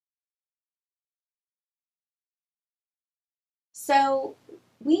So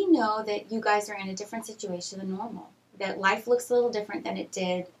we know that you guys are in a different situation than normal, that life looks a little different than it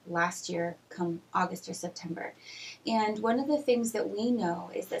did last year come August or September. And one of the things that we know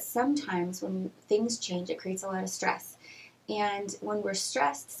is that sometimes when things change, it creates a lot of stress. And when we're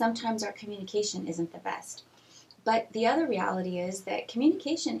stressed, sometimes our communication isn't the best. But the other reality is that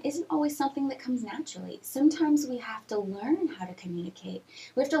communication isn't always something that comes naturally. Sometimes we have to learn how to communicate.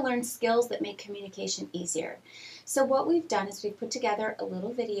 We have to learn skills that make communication easier. So what we've done is we've put together a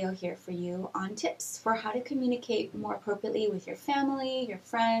little video here for you on tips for how to communicate more appropriately with your family, your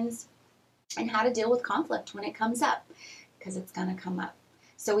friends, and how to deal with conflict when it comes up, because it's going to come up.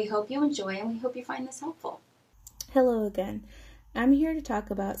 So we hope you enjoy and we hope you find this helpful. Hello again. I'm here to talk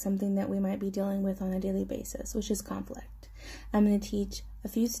about something that we might be dealing with on a daily basis, which is conflict. I'm going to teach a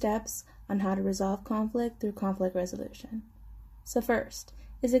few steps on how to resolve conflict through conflict resolution. So first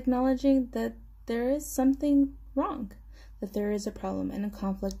is acknowledging that there is something wrong, that there is a problem and a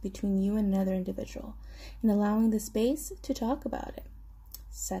conflict between you and another individual, and allowing the space to talk about it.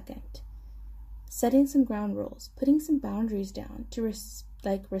 Second, setting some ground rules, putting some boundaries down to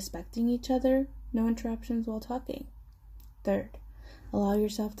respecting each other, no interruptions while talking. Third, allow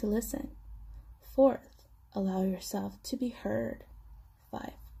yourself to listen. Fourth, allow yourself to be heard.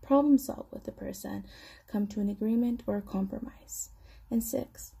 5, problem solve with the person, come to an agreement or a compromise. And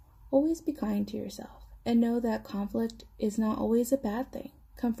 6, always be kind to yourself and know that conflict is not always a bad thing.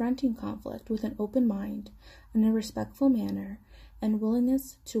 Confronting conflict with an open mind, in a respectful manner, and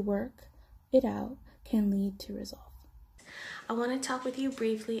willingness to work it out can lead to resolve. I want to talk with you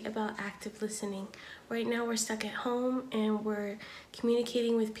briefly about active listening. Right now we're stuck at home and we're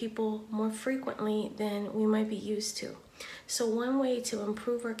communicating with people more frequently than we might be used to. So one way to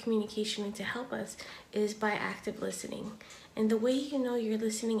improve our communication and to help us is by active listening. And the way you know you're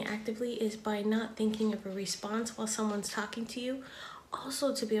listening actively is by not thinking of a response while someone's talking to you.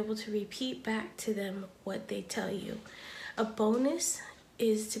 Also to be able to repeat back to them what they tell you. A bonus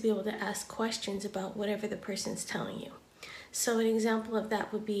is to be able to ask questions about whatever the person's telling you. So an example of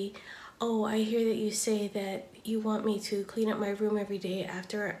that would be, oh, I hear that you say that you want me to clean up my room every day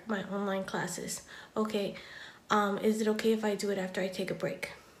after my online classes. Okay, is it okay if I do it after I take a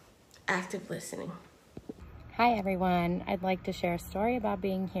break? Active listening. Hi everyone, I'd like to share a story about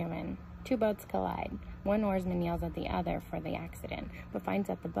being human. 2 boats collide. One oarsman yells at the other for the accident, but finds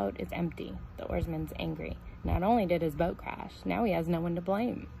that the boat is empty. The oarsman's angry. Not only did his boat crash, now he has no one to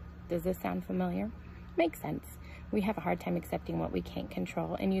blame. Does this sound familiar? Makes sense. We have a hard time accepting what we can't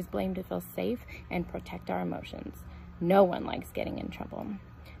control and use blame to feel safe and protect our emotions. No one likes getting in trouble.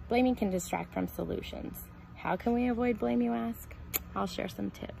 Blaming can distract from solutions. How can we avoid blame, you ask? I'll share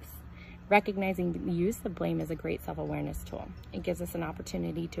some tips. Recognizing the use of blame is a great self-awareness tool. It gives us an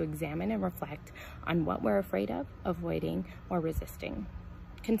opportunity to examine and reflect on what we're afraid of, avoiding, or resisting.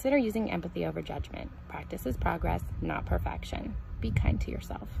 Consider using empathy over judgment. Practice is progress, not perfection. Be kind to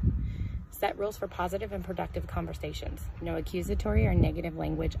yourself. Set rules for positive and productive conversations. No accusatory or negative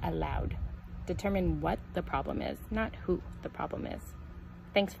language allowed. Determine what the problem is, not who the problem is.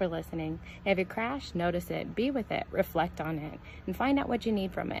 Thanks for listening. If it crashed, notice it, be with it, reflect on it, and find out what you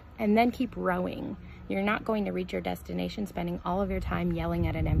need from it, and then keep rowing. You're not going to reach your destination spending all of your time yelling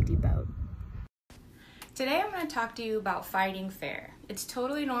at an empty boat. Today I'm going to talk to you about fighting fair. It's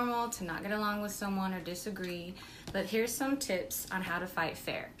totally normal to not get along with someone or disagree, but here's some tips on how to fight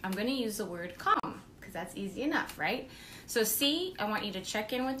fair. I'm going to use the word calm, because that's easy enough, right? So I want you to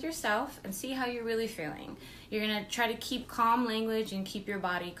check in with yourself and see how you're really feeling. You're going to try to keep calm language and keep your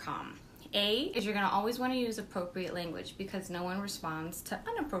body calm. A is you're going to always want to use appropriate language because no one responds to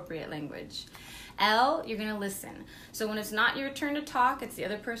inappropriate language. L, you're going to listen. So when it's not your turn to talk, it's the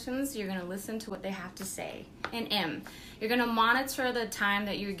other person's, you're going to listen to what they have to say. And M, you're going to monitor the time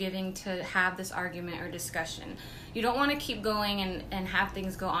that you're giving to have this argument or discussion. You don't want to keep going and have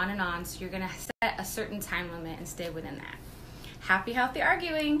things go on, so you're going to set a certain time limit and stay within that. Happy, healthy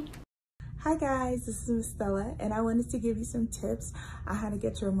arguing! Hi guys, this is Miss Stella, and I wanted to give you some tips on how to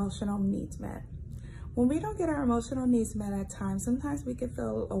get your emotional needs met. When we don't get our emotional needs met at times, sometimes we can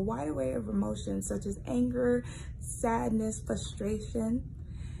feel a wide array of emotions such as anger, sadness, frustration,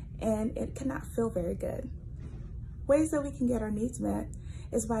 and it cannot feel very good. Ways that we can get our needs met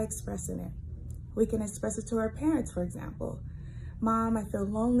is by expressing it. We can express it to our parents, for example. Mom, I feel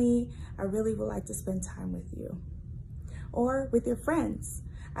lonely. I really would like to spend time with you. Or with your friends.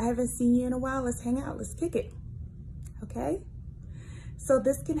 I haven't seen you in a while. Let's hang out. Let's kick it. Okay? So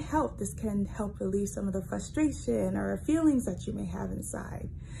this can help. This can help relieve some of the frustration or feelings that you may have inside.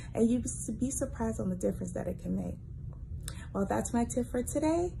 And you'd be surprised on the difference that it can make. Well, that's my tip for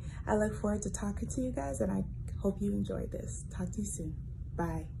today. I look forward to talking to you guys, and I Hope you enjoyed this. Talk to you soon.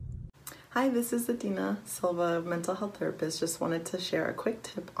 Bye. Hi, this is Adina Silva, mental health therapist. Just wanted to share a quick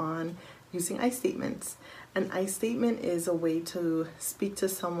tip on using I statements. An I statement is a way to speak to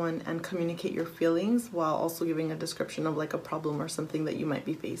someone and communicate your feelings while also giving a description of like a problem or something that you might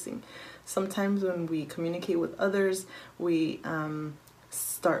be facing. Sometimes when we communicate with others, we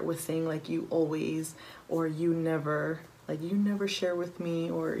start with saying like you always, or you never, like you never share with me,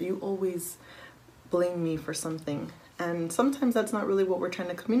 or you always blame me for something. And sometimes that's not really what we're trying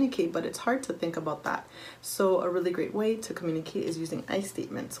to communicate, but it's hard to think about that. So a really great way to communicate is using I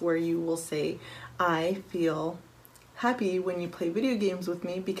statements, where you will say, I feel happy when you play video games with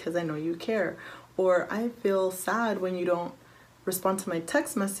me because I know you care. Or I feel sad when you don't respond to my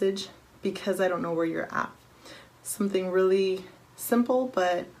text message because I don't know where you're at. Something really simple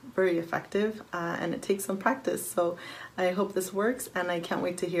but very effective, and it takes some practice. So I hope this works, and I can't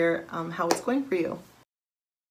wait to hear how it's going for you.